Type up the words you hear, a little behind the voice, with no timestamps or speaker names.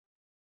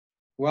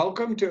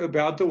Welcome to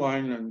About the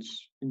Winelands.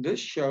 In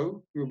this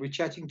show, we'll be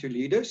chatting to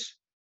leaders,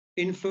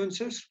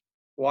 influencers,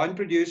 wine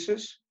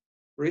producers,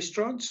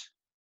 restaurants,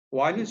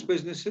 winelands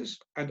businesses,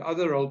 and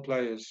other role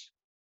players.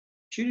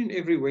 Tune in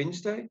every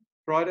Wednesday,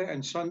 Friday,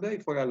 and Sunday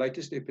for our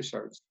latest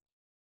episodes.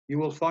 You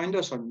will find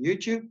us on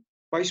YouTube,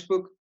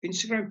 Facebook,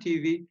 Instagram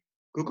TV,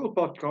 Google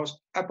Podcast,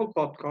 Apple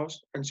Podcast,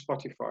 and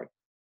Spotify.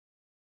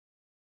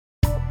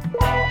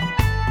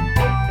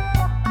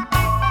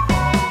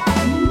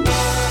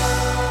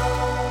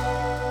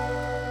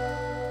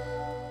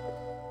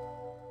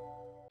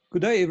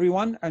 Good day,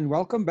 everyone, and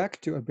welcome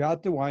back to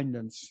About the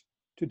Winelands.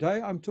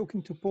 Today, I'm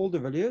talking to Paul de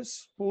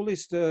Villiers. Paul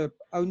is the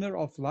owner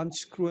of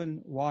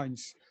Landskroon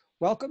Wines.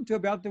 Welcome to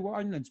About the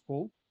Winelands,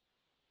 Paul.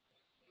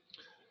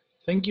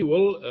 Thank you,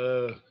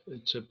 Will.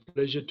 It's a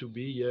pleasure to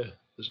be here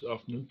this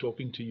afternoon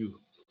talking to you.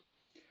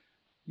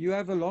 You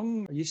have a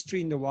long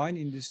history in the wine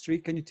industry.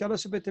 Can you tell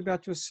us a bit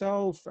about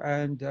yourself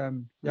and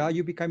how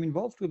you became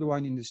involved with the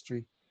wine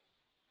industry?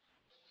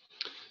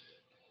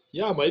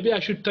 Yeah, maybe I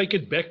should take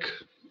it back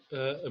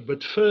a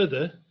bit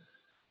further.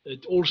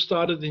 It all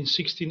started in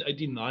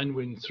 1689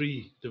 when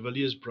three de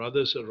Villiers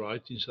brothers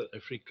arrived in South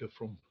Africa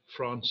from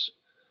France.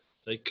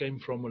 They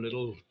came from a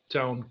little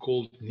town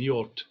called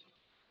Niort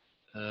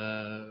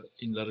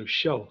in La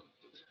Rochelle,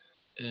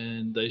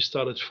 and they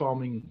started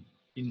farming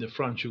in the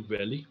Franschhoek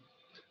Valley.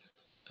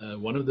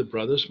 One of the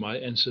brothers, my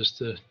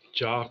ancestor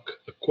Jacques,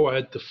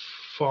 acquired the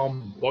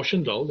farm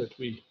Boschendal that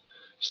we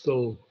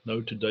still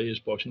know today as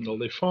Boschendal.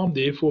 They farmed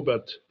there for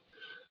about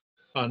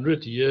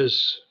 100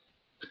 years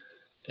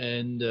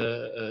and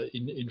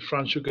in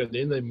Franschhoek, and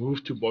then they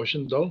moved to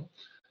Boschendal.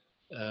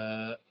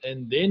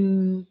 And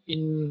then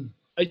in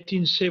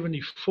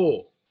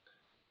 1874,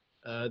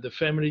 the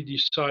family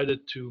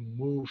decided to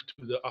move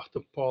to the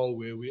Achterpaal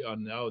where we are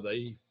now.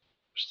 They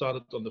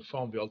started on the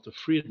farm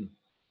Weltevreden.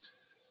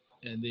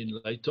 And then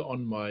later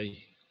on, my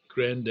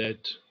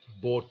granddad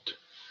bought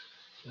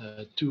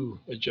two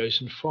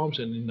adjacent farms.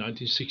 And in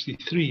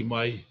 1963,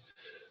 my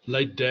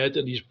late dad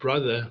and his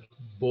brother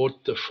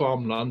bought the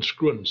farm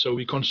Landskroon. So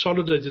we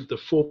consolidated the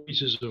four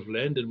pieces of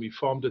land and we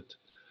farmed it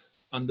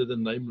under the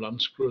name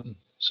Landskroon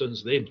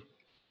since then.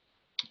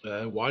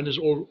 Wine has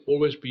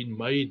always been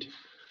made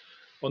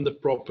on the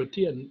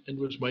property and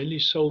was mainly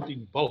sold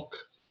in bulk.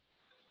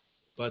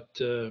 But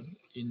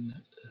in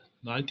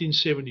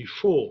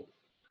 1974,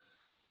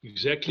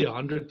 exactly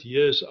 100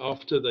 years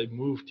after they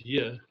moved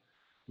here,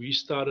 we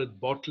started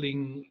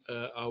bottling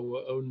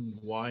our own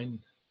wine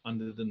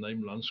under the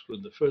name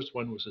Landskroon. The first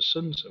one was a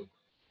Cinsault.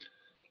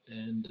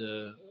 And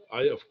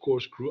I, of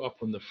course, grew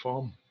up on the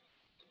farm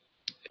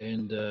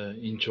and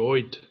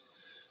enjoyed,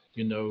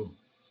 you know,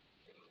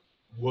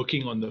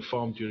 working on the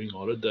farm during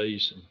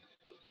holidays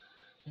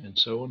and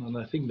so on. And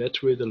I think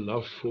that's where the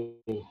love for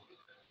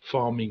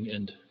farming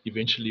and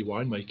eventually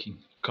winemaking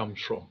comes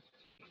from.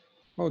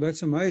 Oh,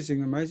 that's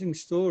amazing. Amazing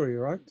story,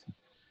 right?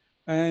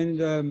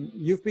 And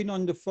you've been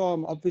on the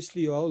farm,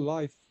 obviously, your whole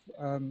life.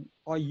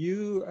 Are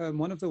you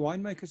one of the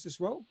winemakers as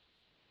well?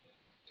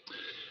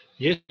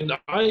 Yes, and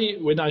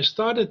when I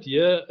started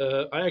here,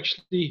 I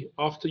actually,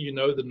 after, you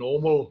know, the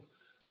normal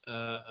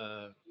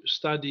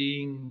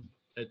studying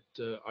I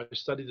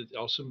studied at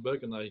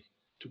Elsenburg and I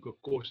took a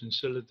course in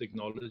cellar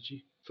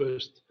technology,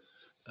 first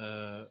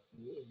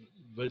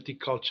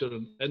viticulture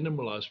and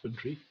animal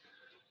husbandry,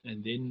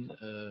 and then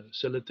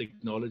cellar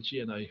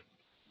technology. And I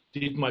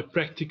did my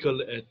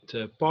practical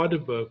at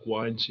Paardeberg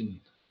Wines in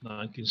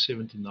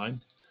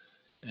 1979.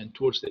 And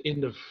towards the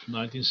end of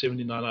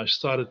 1979, I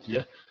started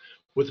here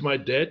with my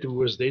dad, who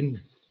was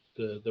then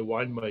the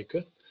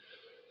winemaker.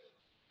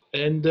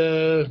 And,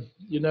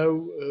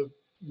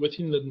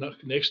 within the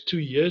next 2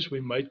 years, we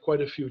made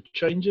quite a few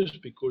changes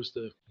because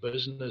the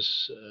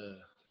business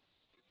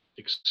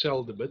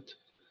excelled a bit,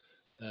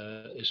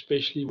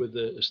 especially with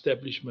the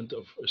establishment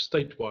of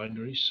estate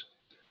wineries.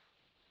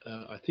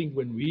 I think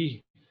when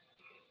we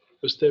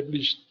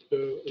established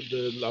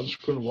the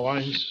Landskroon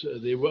Wines,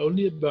 there were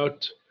only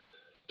about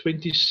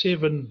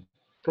 27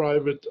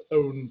 private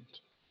owned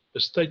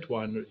estate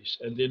wineries,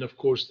 and then of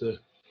course the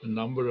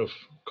number of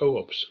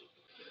co-ops.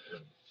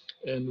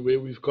 And where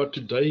we've got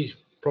today,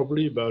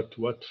 probably about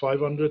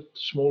 500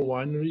 small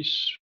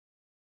wineries.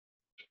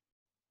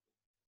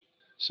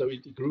 So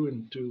it grew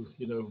into,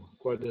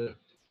 quite a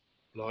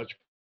large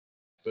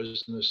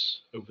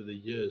business over the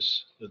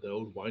years, the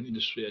old wine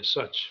industry as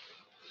such.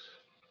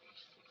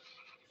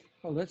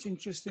 Oh, that's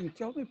interesting.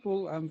 Tell me,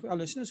 Paul, our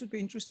listeners would be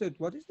interested.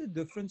 What is the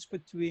difference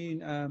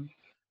between an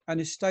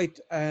estate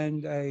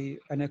and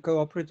a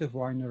cooperative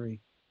winery?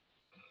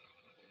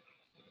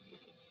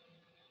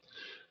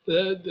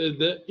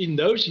 In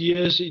those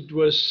years, it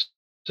was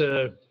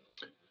the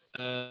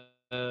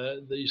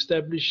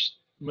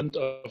establishment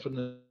of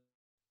an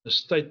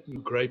estate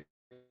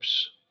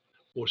grapes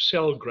or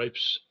sell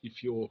grapes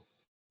if you're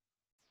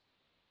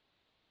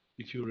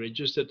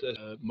registered as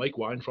make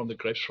wine from the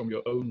grapes from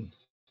your own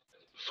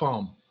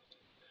farm.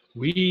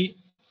 We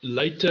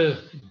later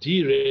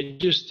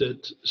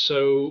deregistered,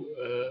 so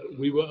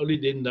we were only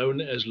then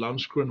known as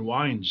Landskroon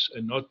Wines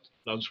and not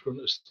Landskroon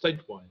Estate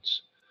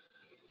Wines.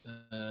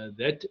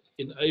 That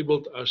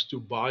enabled us to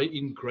buy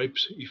in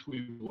grapes if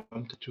we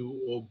wanted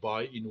to, or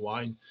buy in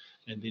wine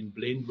and then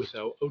blend with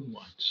our own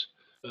wines.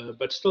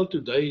 But still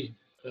today,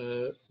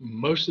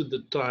 most of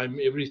the time,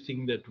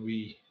 everything that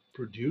we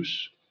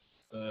produce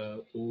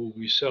or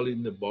we sell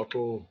in the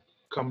bottle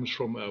comes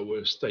from our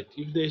estate.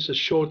 If there's a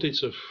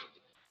shortage of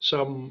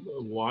some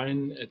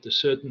wine at a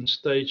certain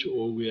stage,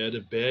 or we had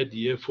a bad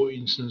year, for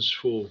instance,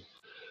 for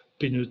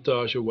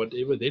Pinotage or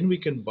whatever, then we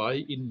can buy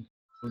in.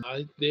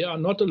 There are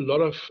not a lot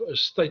of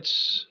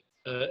estates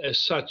as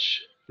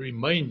such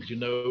remained,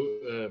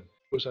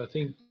 because I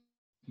think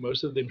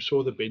most of them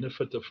saw the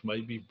benefit of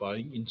maybe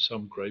buying in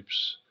some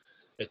grapes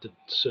at a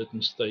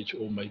certain stage,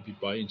 or maybe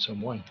buy in some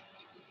wine.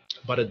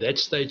 But at that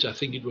stage, I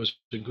think it was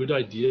a good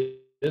idea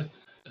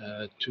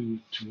to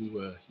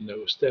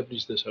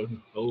establish this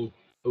own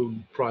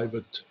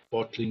private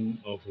bottling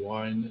of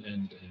wine,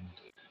 and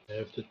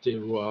have the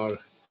terroir,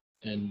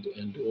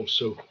 and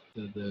also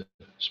the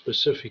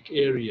specific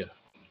area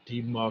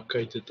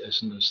demarcated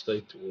as an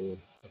estate or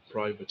a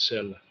private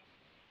seller.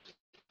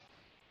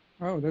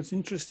 Oh, that's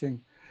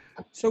interesting.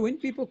 So when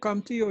people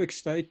come to your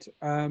estate,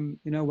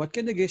 what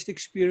can the guest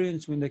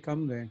experience when they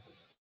come there?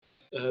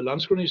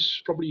 Landskron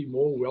is probably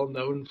more well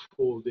known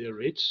for their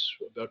reds.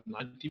 About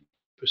 90%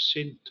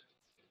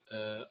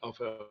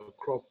 of our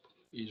crop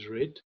is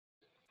red.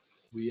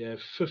 We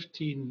have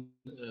 15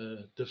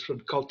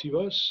 different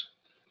cultivars,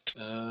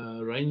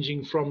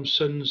 ranging from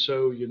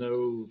Cinsault,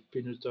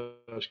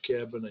 Pinotage,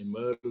 Cabernet,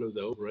 Merlot,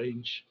 the whole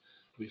range.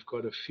 We've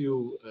got a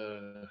few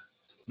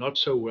not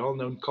so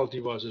well-known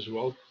cultivars as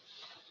well,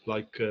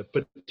 like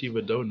Petit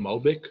Verdot and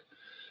Malbec.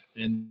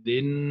 And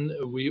then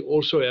we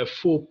also have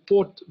 4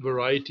 port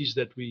varieties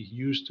that we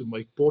use to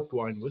make port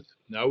wine with.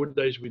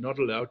 Nowadays, we're not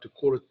allowed to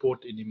call it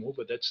port anymore,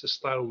 but that's the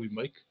style we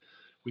make.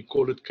 We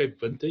call it Cape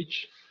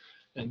Vintage.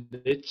 And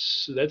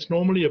that's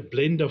normally a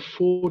blend of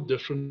 4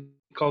 different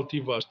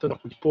cultivars: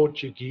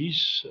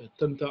 Portuguese,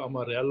 Tinta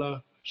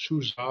Amarela,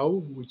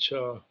 Suzão, which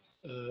are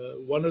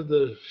one of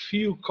the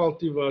few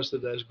cultivars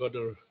that has got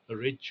a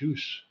red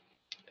juice.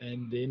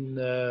 And then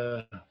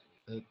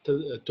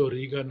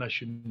Touriga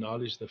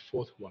Nacional is the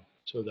 4th one.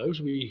 So those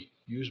we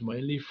use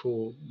mainly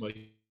for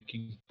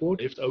making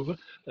port left over.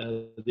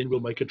 Then we'll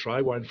make a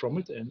dry wine from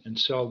it, and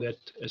sell that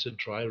as a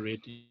dry red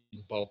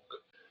in bulk.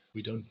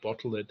 We don't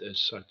bottle it as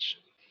such.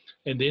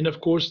 And then, of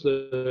course,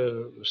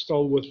 the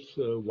stalwart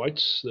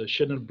whites, the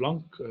Chenin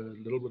Blanc, a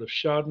little bit of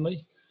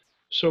Chardonnay.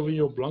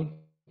 Sauvignon Blanc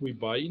we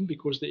buy in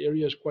because the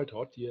area is quite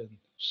hot here, and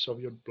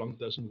Sauvignon Blanc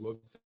doesn't work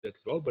that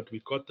well, but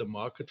we've got the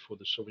market for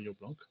the Sauvignon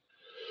Blanc.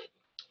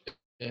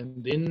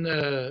 And then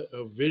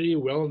a very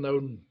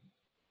well-known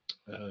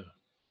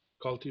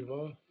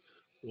cultivar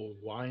or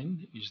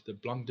wine is the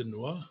Blanc de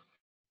Noir,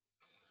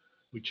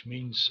 which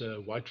means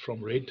white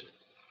from red.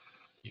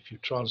 If you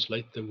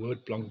translate the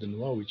word Blanc de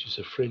Noir, which is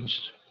a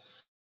French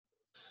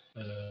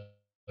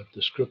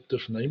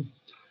descriptive name,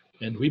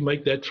 and we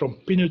make that from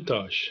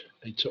Pinotage.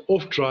 It's an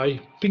off-dry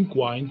pink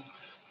wine,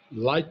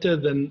 lighter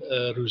than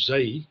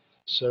rosé,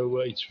 so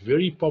it's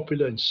very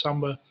popular in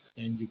summer,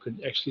 and you can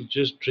actually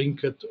just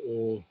drink it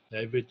or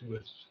have it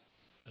with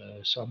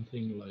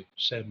something like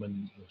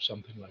salmon or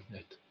something like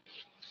that.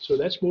 So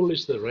that's more or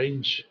less the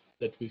range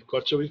that we've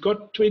got. So we've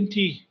got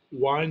 20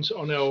 wines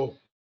on our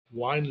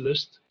wine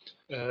list.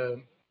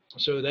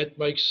 So that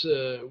makes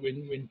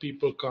when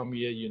people come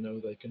here,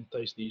 they can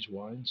taste these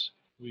wines.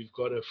 We've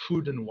got a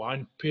food and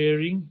wine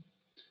pairing,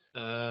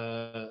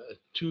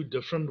 2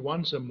 different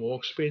ones, a more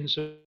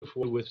expensive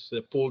with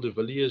the Paul de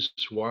Villiers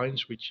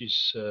wines, which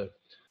is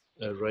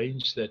a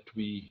range that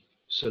we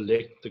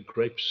select the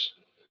grapes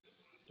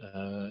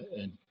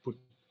and put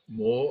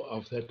more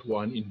of that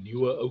wine in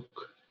newer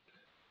oak.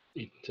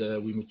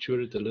 We mature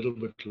it a little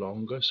bit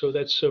longer, so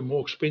that's a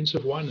more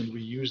expensive one, and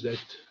we use that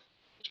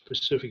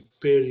specific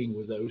pairing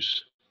with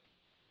those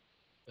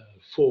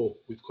 4.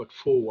 We've got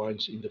 4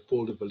 wines in the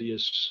Paul de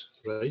Villiers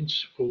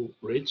range, 4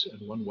 reds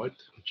and 1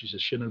 white, which is a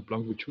Chenin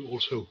Blanc, which we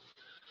also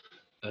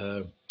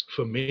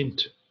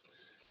ferment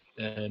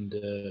and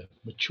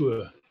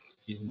mature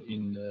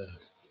in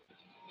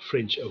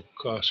French oak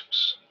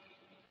casks.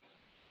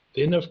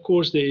 Then, of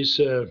course, there's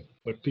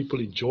what people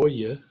enjoy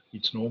here.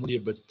 It's normally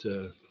a bit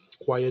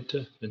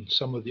quieter than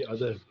some of the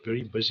other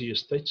very busy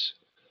estates.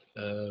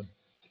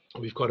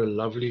 We've got a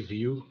lovely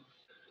view.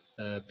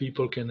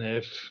 People can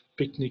have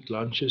picnic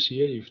lunches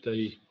here if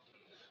they,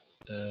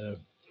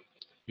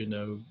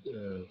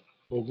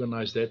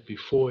 organize that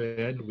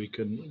beforehand. We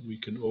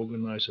can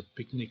organize a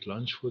picnic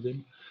lunch for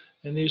them,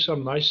 and there's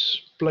some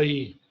nice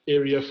play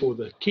area for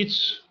the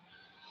kids.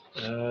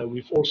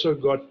 We've also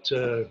got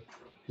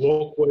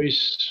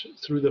walkways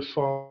through the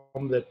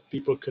farm that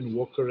people can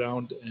walk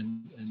around,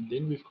 and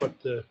then we've got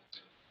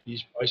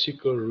these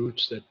bicycle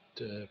routes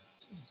that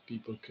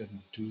people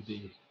can do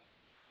the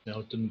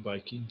mountain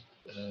biking.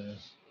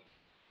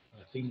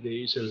 I think there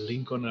is a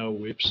link on our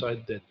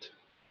website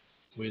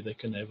where they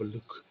can have a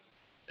look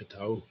at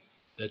how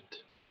that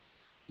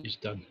is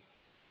done.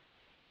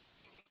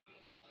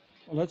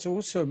 Well, that's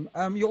awesome.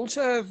 You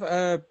also have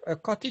a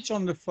cottage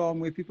on the farm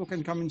where people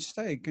can come and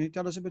stay. Can you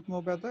tell us a bit more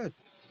about that?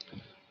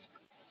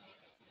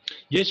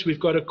 Yes, we've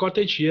got a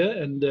cottage here,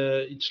 and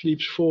it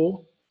sleeps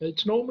four.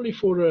 It's normally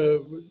for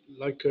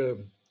like a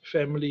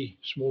family,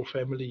 small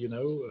family,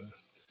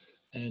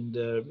 and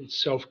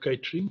it's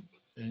self-catering,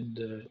 and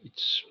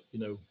it's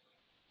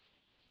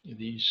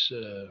these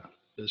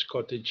this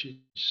cottage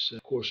is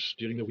of course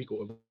during the week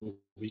or over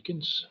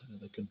weekends.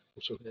 They can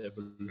also have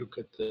a look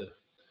at the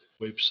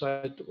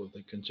website, or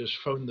they can just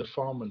phone the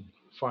farm and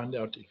find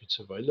out if it's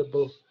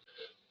available.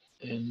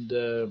 And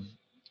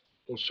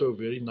also a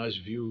very nice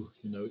view.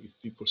 If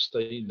people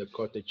stay in the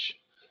cottage,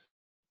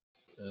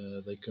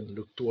 they can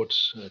look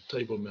towards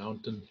Table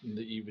Mountain in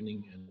the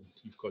evening, and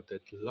you've got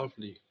that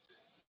lovely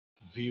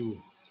view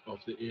of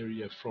the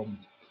area from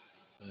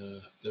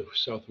the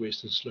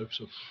southwestern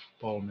slopes of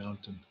Paarl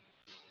Mountain.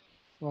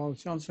 Wow,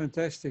 sounds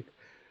fantastic.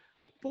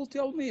 Paul,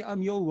 tell me,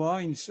 your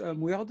wines,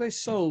 where are they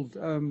sold?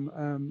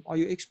 Are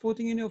you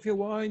exporting any of your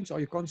wines? Are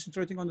you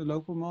concentrating on the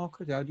local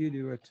market? How do you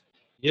do it?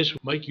 Yes, we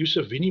make use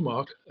of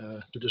Winimark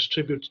to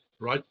distribute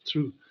right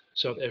through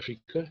South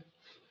Africa.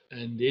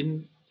 And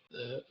then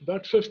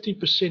about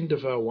 50%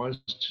 of our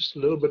wines, just a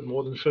little bit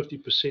more than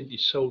 50%,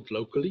 is sold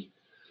locally.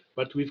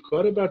 But we've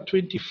got about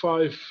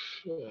 25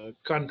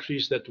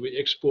 countries that we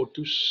export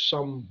to,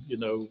 some,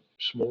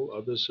 small,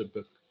 others a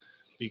bit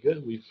bigger.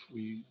 We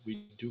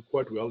do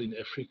quite well in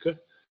Africa,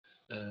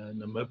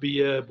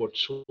 Namibia,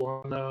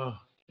 Botswana,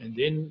 and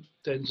then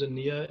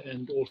Tanzania,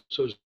 and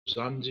also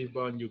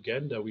Zanzibar and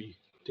Uganda. We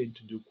tend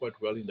to do quite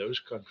well in those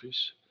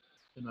countries.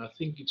 And I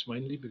think it's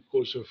mainly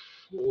because of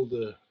all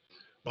the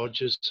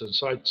lodges and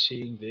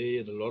sightseeing there,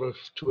 and a lot of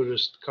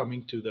tourists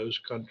coming to those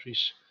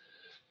countries.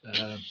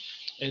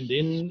 And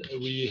then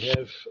we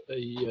have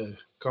a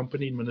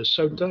company in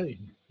Minnesota,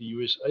 in the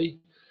USA,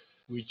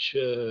 which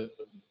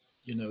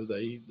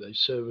they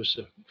service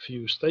a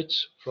few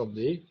states from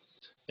there,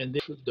 and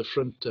then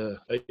different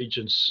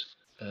agents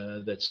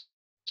that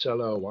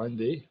sell our wine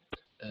there.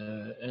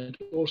 And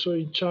also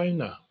in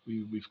China,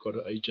 we've got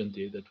an agent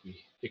there that we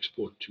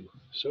export to.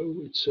 So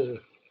it's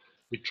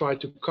we try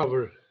to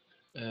cover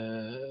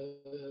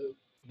the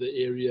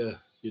area,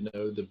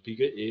 the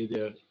bigger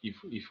area,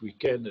 if we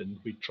can, and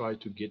we try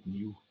to get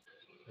new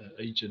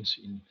agents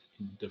in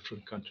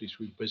different countries.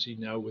 We're busy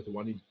now with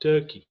one in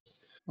Turkey.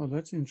 Oh,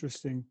 that's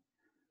interesting.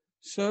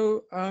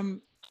 So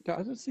the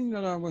other thing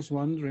that I was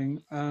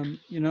wondering,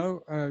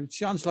 it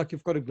sounds like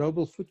you've got a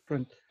global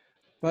footprint,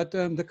 but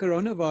the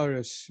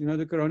coronavirus,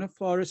 the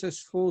coronavirus has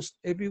forced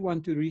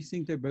everyone to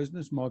rethink their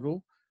business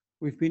model.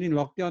 We've been in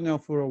lockdown now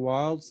for a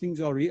while. Things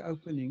are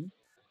reopening.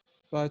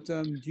 But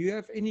do you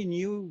have any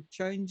new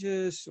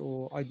changes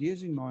or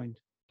ideas in mind?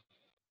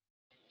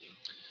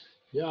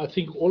 Yeah, I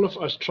think all of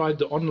us tried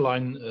the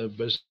online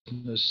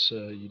business,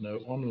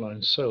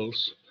 online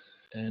sales,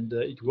 and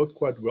it worked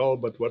quite well.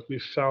 But what we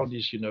found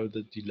is,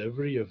 the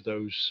delivery of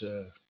those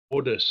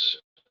orders,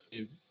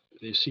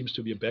 there seems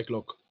to be a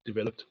backlog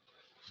developed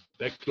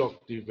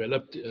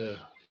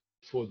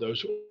for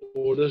those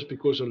orders,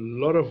 because a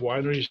lot of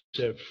wineries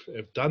have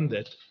done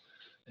that.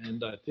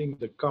 And I think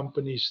the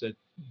companies that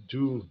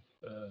do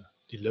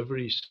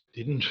deliveries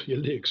didn't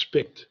really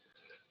expect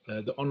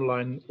the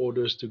online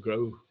orders to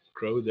grow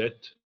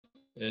that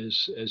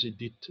as it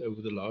did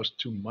over the last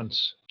 2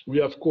 months.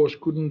 We of course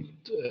couldn't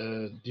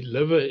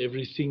deliver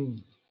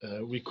everything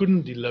we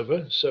couldn't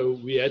deliver, so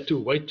we had to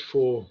wait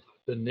for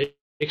the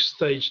next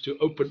stage to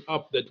open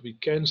up that we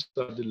can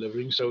start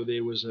delivering. So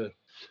there was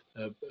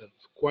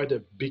quite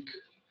a big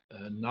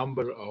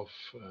number of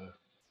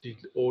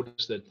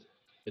orders that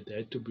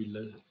had to be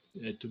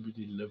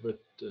delivered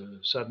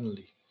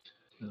suddenly,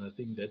 and I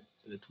think that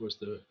was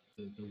the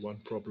one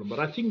problem. But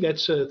I think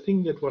that's a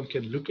thing that one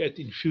can look at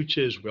in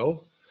future as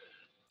well.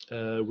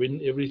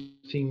 When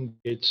everything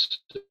gets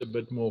a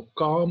bit more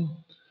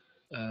calm,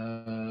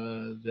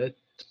 that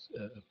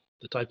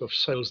the type of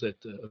sales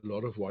that a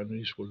lot of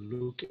wineries will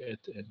look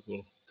at and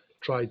will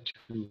try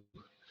to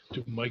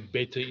make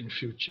better in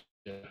future.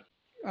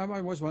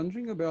 I was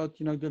wondering about,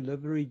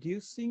 delivery. Do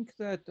you think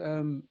that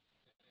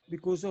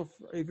because of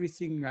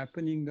everything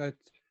happening that,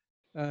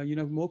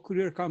 more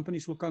courier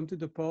companies will come to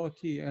the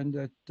party and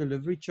that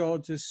delivery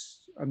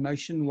charges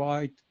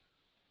nationwide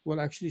will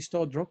actually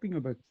start dropping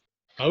a bit?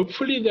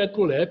 Hopefully that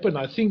will happen.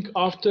 I think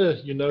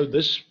after,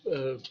 this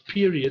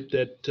period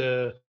that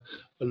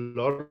a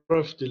lot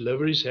of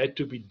deliveries had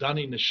to be done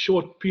in a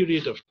short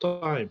period of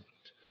time.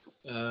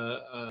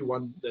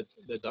 One that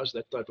does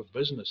that type of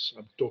business,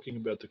 I'm talking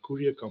about the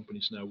courier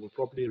companies now, will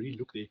probably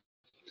relook their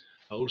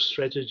whole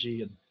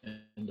strategy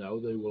and how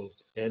they will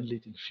handle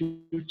it in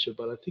future.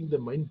 But I think the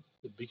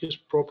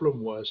biggest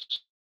problem was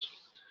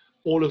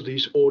all of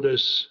these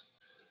orders,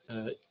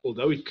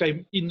 although it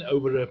came in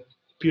over a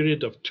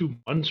period of 2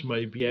 months,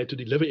 maybe, had to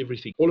deliver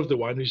everything. All of the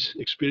wineries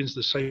experienced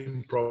the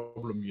same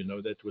problem.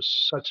 That was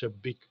such a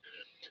big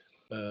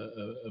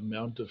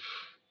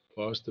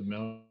vast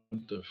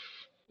amount of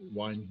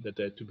wine that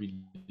had to be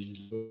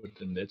delivered,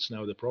 and that's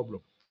now the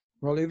problem.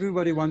 Well,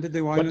 everybody wanted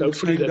the wine But on the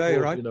hopefully same that day,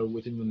 will, right?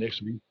 within the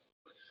next week.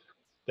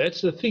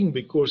 that's the thing,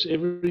 because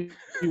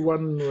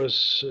everyone was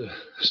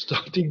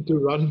starting to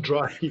run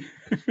dry.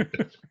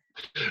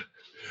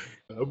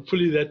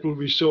 Hopefully that will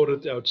be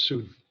sorted out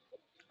soon.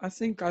 I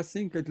think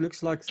it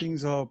looks like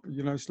things are,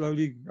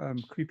 slowly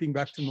creeping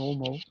back to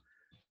normal,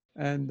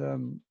 and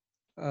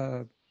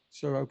uh,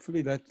 so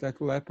hopefully that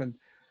will happen.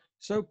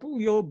 So, Paul,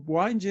 your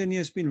wine journey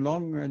has been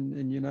long,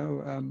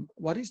 and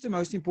what is the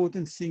most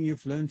important thing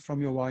you've learned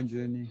from your wine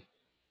journey?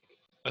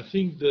 I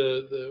think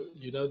the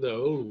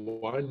whole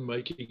wine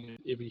making,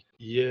 every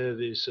year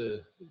there's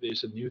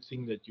a new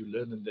thing that you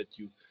learn and that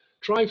you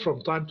try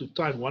from time to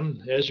time. One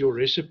has your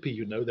recipe,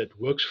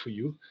 that works for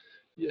you.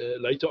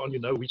 Later on,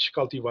 which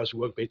cultivars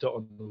work better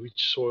on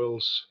which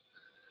soils,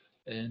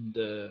 and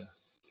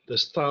the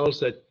styles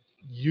that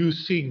you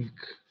think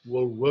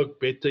will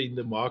work better in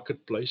the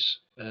marketplace.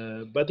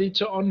 But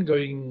it's an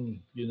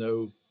ongoing,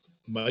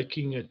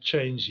 making a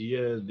change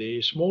here and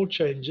there, small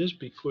changes,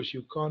 because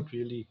you can't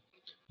really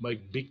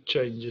make big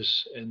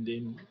changes and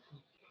then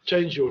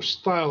change your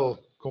style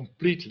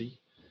completely,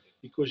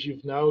 because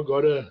you've now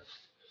got a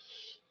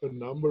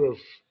number of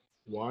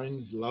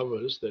wine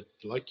lovers that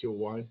like your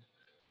wine.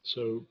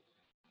 So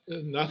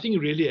nothing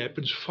really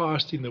happens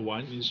fast in the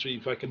wine industry,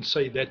 if I can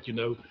say that.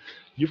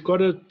 You've got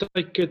to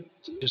take it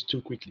just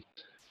too quickly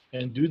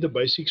and do the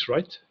basics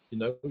right.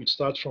 It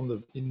starts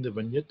from in the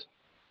vineyard.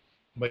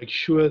 Make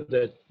sure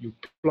that you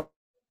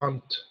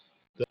plant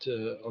that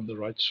on the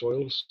right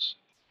soils.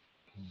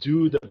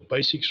 Do the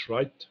basics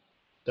right.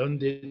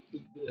 Don't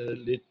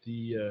let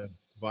the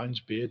vines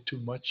bear too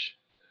much,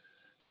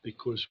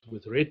 because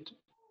with red,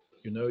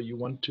 you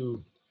want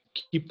to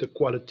keep the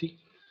quality,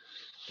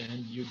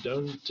 and you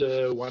don't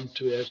want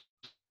to have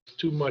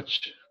too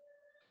much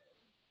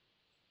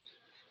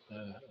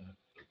uh,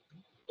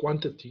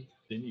 quantity.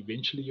 Then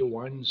eventually your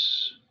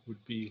wines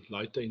would be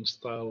lighter in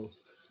style,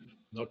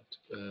 not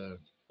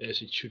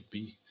as it should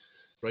be.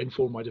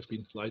 Rainfall might have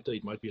been lighter,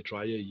 it might be a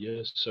drier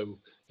year, so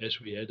as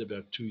we had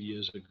about 2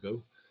 years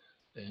ago,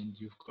 and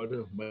you've got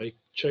to make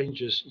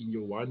changes in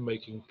your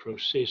winemaking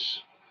process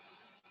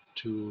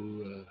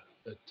to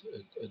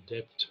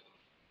adapt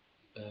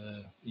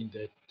in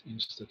that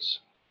instance.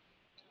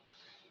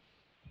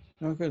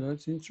 Okay,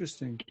 that's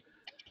interesting.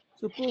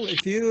 So, Paul,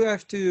 if you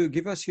have to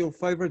give us your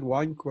favorite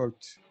wine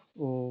quote,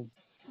 or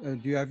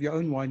do you have your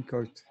own wine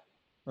quote?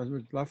 I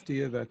would love to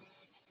hear that.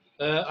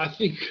 I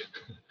think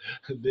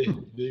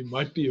there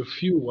might be a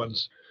few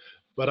ones,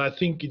 but I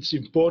think it's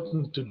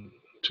important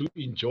to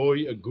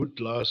enjoy a good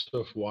glass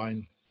of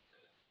wine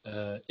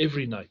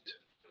every night.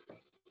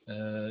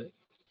 Uh,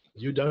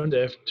 you don't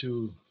have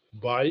to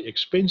buy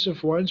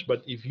expensive wines,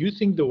 but if you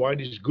think the wine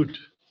is good,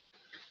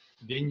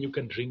 then you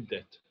can drink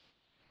that.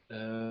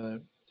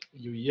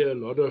 You hear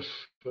a lot of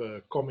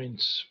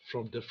comments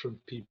from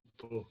different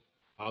people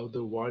how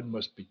the wine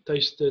must be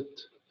tasted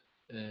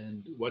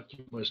and what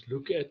you must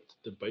look at.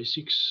 The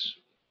basics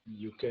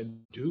you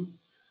can do,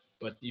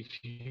 but if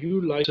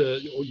you like,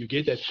 or you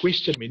get that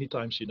question many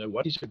times,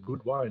 what is a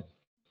good wine?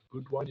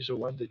 Good wine is a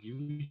wine that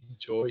you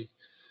enjoy,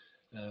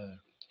 uh,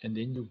 and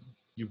then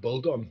you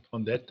build on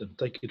that and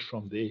take it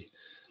from there.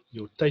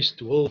 Your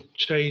taste will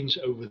change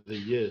over the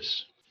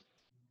years.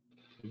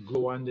 A good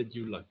wine that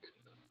you like.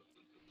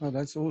 Oh,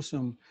 that's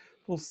awesome.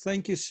 Well,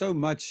 thank you so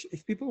much.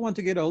 If people want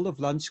to get hold of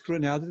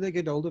Landskroon, how do they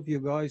get hold of you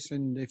guys?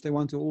 And if they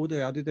want to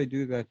order, how do they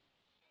do that?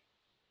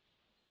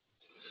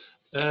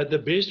 The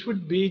best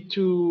would be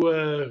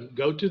to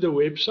go to the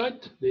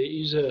website. There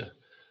is a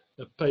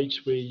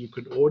page where you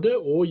can order,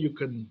 or you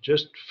can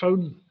just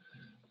phone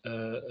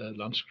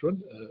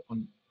Landskroon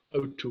on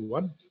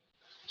 021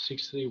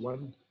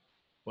 631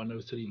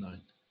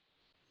 1039.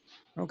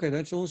 Okay,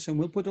 that's awesome.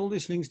 We'll put all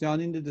these links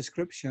down in the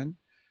description.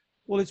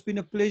 Well, it's been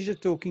a pleasure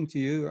talking to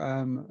you.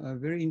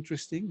 Very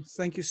interesting.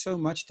 Thank you so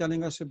much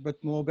telling us a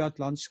bit more about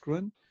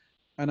Landskroon.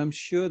 And I'm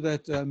sure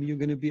that you're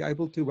going to be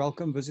able to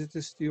welcome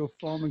visitors to your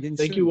farm again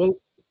Thank you, soon.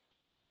 Will.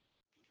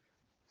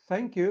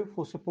 Thank you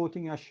for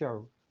supporting our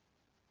show.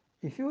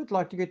 If you would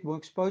like to get more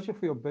exposure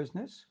for your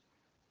business,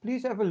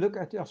 please have a look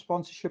at our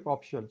sponsorship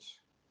options.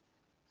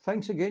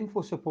 Thanks again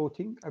for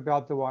supporting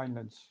About the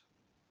Winelands.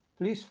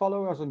 Please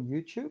follow us on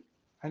YouTube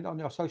and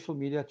on our social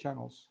media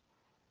channels.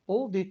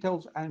 All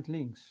details and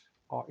links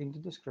are in the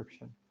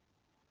description.